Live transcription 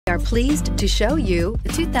We are pleased to show you the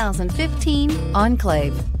 2015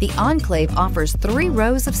 Enclave. The Enclave offers 3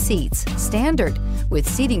 rows of seats, standard, with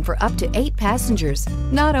seating for up to 8 passengers.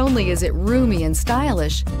 Not only is it roomy and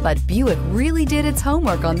stylish, but Buick really did its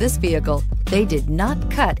homework on this vehicle. They did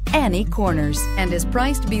not cut any corners and is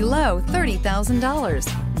priced below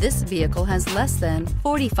 $30,000. This vehicle has less than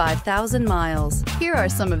 45,000 miles. Here are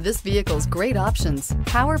some of this vehicle's great options: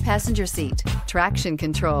 power passenger seat, traction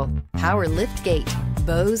control, power lift gate,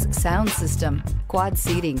 Bose sound system, quad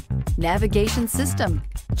seating, navigation system,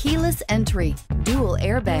 keyless entry, dual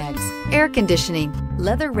airbags, air conditioning,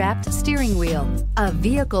 leather-wrapped steering wheel. A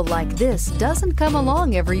vehicle like this doesn't come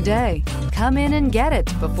along every day. Come in and get it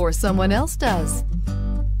before someone else does.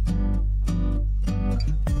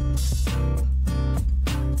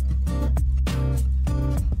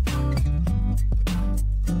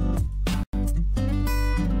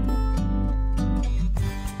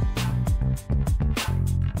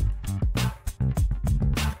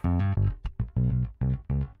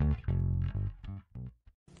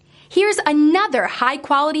 Here's another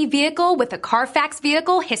high-quality vehicle with a Carfax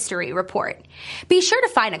Vehicle History Report. Be sure to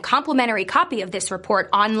find a complimentary copy of this report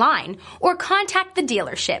online or contact the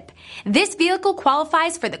dealership. This vehicle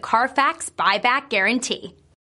qualifies for the Carfax Buyback Guarantee.